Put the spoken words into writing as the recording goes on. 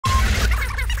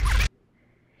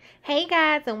Hey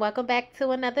guys, and welcome back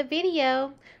to another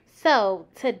video. So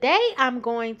today I'm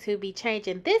going to be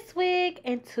changing this wig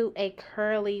into a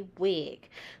curly wig.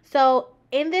 So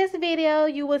in this video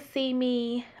you will see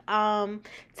me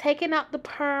taking out the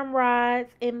perm rods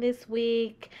in this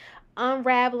wig,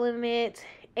 unraveling it,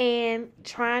 and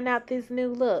trying out this new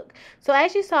look. So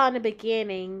as you saw in the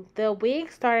beginning, the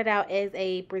wig started out as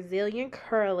a Brazilian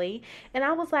curly, and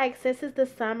I was like, since it's the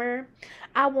summer,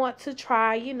 I want to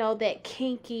try, that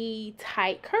kinky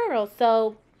tight curl.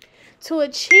 So to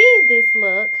achieve this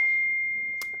look,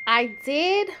 I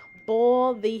did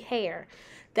boil the hair.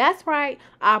 That's right,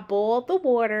 I boiled the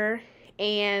water,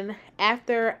 and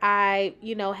after I,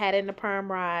 had in the perm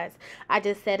rods, I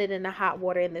just set it in the hot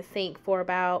water in the sink for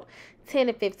about 10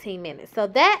 to 15 minutes. So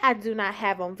that I do not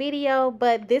have on video,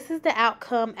 but this is the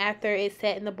outcome after it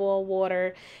set in the boiled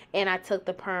water and I took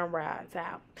the perm rods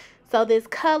out. So this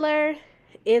color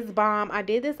is bomb. I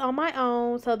did this on my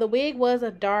own. So the wig was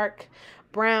a dark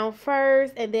brown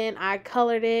first, and then I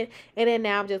colored it, and then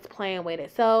now I'm just playing with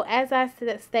it. So as I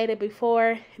stated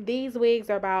before, these wigs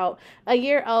are about a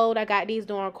year old. I got these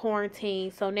during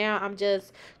quarantine, so now I'm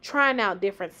just trying out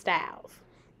different styles.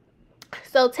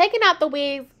 So taking out the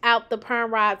wigs out the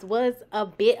perm rods was a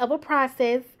bit of a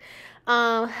process.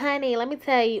 Honey, let me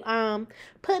tell you,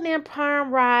 putting in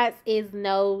perm rods is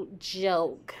no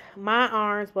joke. My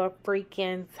arms were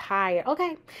freaking tired.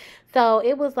 Okay, so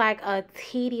it was like a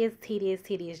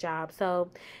tedious job. So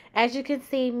as you can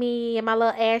see me and my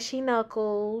little ashy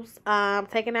knuckles,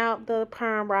 taking out the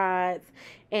perm rods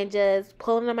and just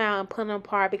pulling them out and putting them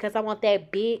apart because I want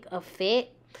that big effect.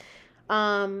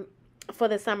 For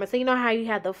the summer. So you know how you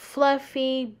have the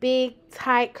fluffy, big,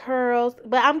 tight curls.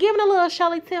 But I'm giving a little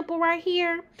Shirley temple right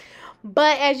here.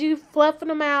 But as you fluffing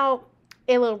them out,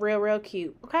 it look real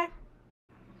cute. Okay?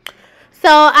 So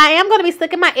I am going to be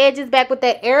slicking my edges back with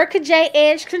that Erica J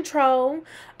Edge Control.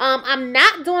 I'm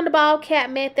not doing the ball cap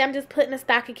method. I'm just putting a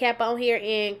stocking cap on here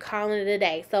and calling it a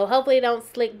day. So hopefully it don't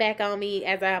slick back on me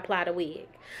as I apply the wig.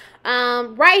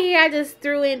 Right here I just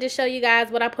threw in to show you guys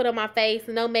what I put on my face.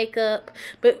 No makeup,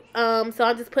 but so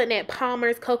I'm just putting that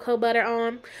Palmer's cocoa butter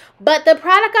on. But the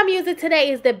product I'm using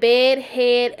today is the Bed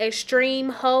Head Extreme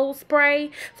Hold Spray.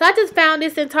 So I just found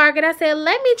this in Target. I said,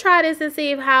 let me try this and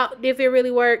see if it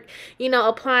really worked,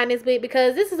 applying this wig,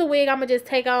 because this is a wig I'm gonna just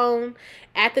take on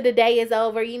after the day is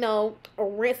over,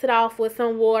 rinse it off with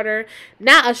some water.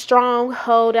 Not a strong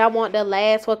hold. I want to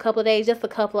last for a couple of days, just a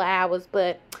couple of hours.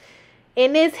 But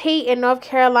in this heat in North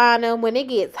Carolina, when it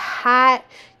gets hot,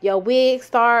 your wig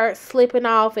starts slipping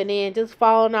off and then just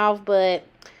falling off. But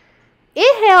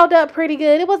it held up pretty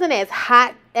good. It wasn't as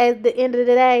hot at the end of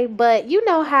the day, but you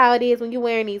know how it is when you're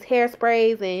wearing these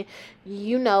hairsprays and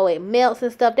it melts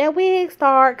and stuff. That wig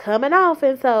start coming off.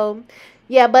 And so,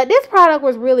 yeah, but this product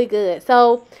was really good.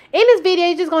 So in this video,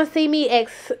 you're just going to see me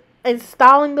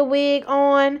installing the wig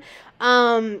on.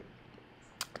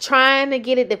 Trying to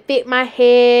get it to fit my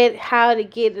head, how to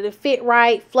get it to fit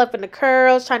right, fluffing the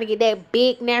curls, trying to get that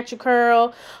big natural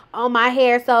curl on my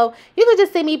hair. So you can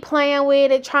just see me playing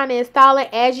with it, trying to install it.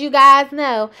 As you guys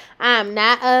know, I'm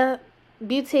not a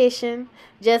beautician,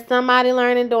 just somebody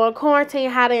learning during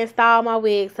quarantine how to install my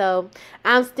wig. So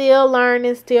I'm still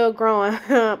learning, still growing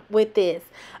with this.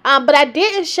 But I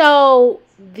didn't show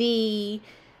the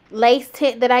lace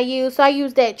tint that I used. So I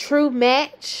used that True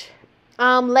Match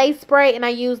lace spray, and I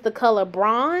use the color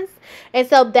bronze, and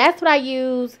so that's what I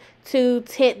use to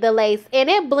tint the lace, and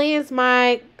it blends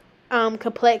my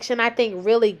complexion, I think,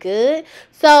 really good.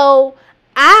 So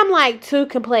I'm like two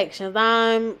complexions.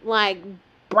 I'm like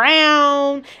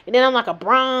brown, and then I'm like a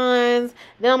bronze,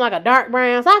 then I'm like a dark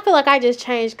brown. So I feel like I just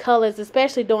change colors,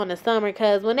 especially during the summer,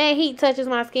 because when that heat touches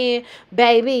my skin,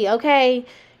 baby, okay,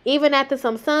 even after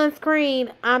some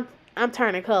sunscreen, I'm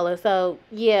turning color. So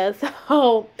yeah,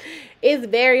 so it's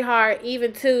very hard,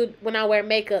 even to when I wear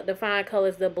makeup, to find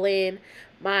colors to blend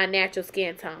my natural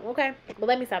skin tone. Okay, but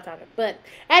let me stop talking. But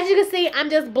as you can see, I'm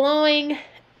just blowing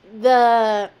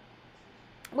the,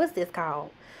 what's this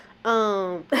called,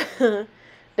 the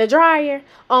dryer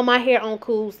on my hair on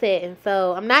cool setting.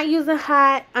 So I'm not using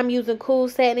hot, I'm using cool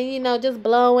setting, just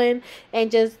blowing and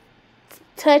just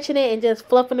touching it and just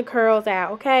fluffing the curls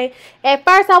out. Okay, at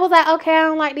first I was like, okay, I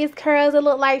don't like these curls, it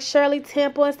look like Shirley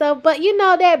Temple and stuff, but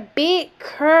that big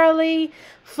curly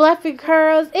fluffy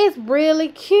curls is really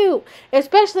cute,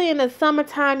 especially in the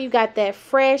summertime. You got that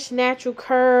fresh natural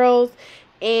curls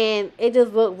and it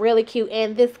just looked really cute.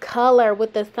 And this color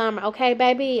with the summer, okay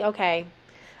baby, okay,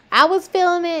 I was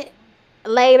feeling it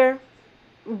later,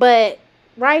 but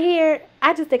right here,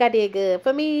 I just think I did good.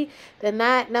 For me to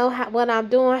not know what I'm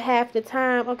doing half the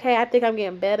time, okay, I think I'm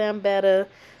getting better and better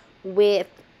with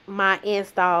my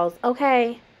installs,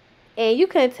 okay? And you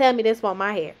couldn't tell me this wasn't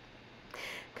my hair.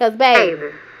 Because,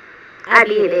 baby, I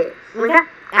did it. Okay?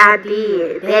 I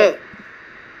did it.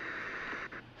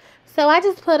 So I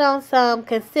just put on some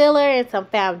concealer and some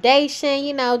foundation,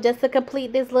 you know, just to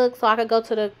complete this look so I could go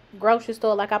to the grocery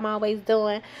store like I'm always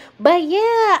doing. But yeah,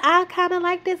 I kind of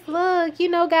like this look.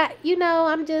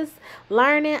 I'm just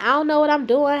learning. I don't know what I'm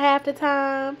doing half the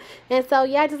time. And so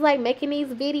yeah, I just like making these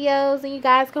videos and you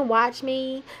guys can watch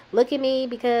me, look at me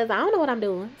because I don't know what I'm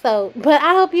doing. So, but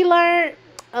I hope you learned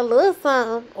a little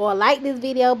something or like this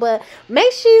video. But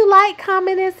make sure you like,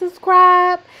 comment, and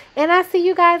subscribe. And I'll see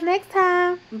you guys next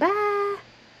time. Bye.